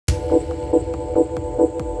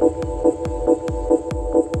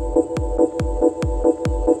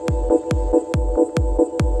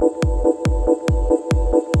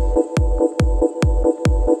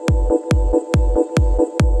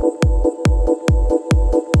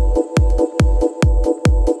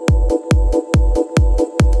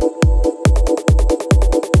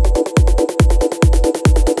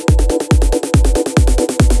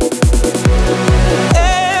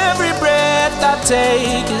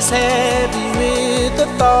is heavy with the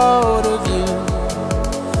thought of you.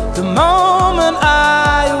 The moment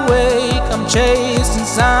I awake, I'm chasing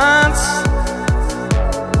signs.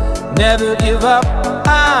 Never give up,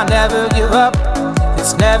 I never give up.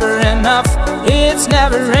 It's never enough, it's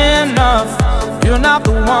never enough. You're not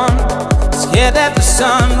the one, scared that the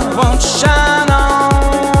sun won't shine on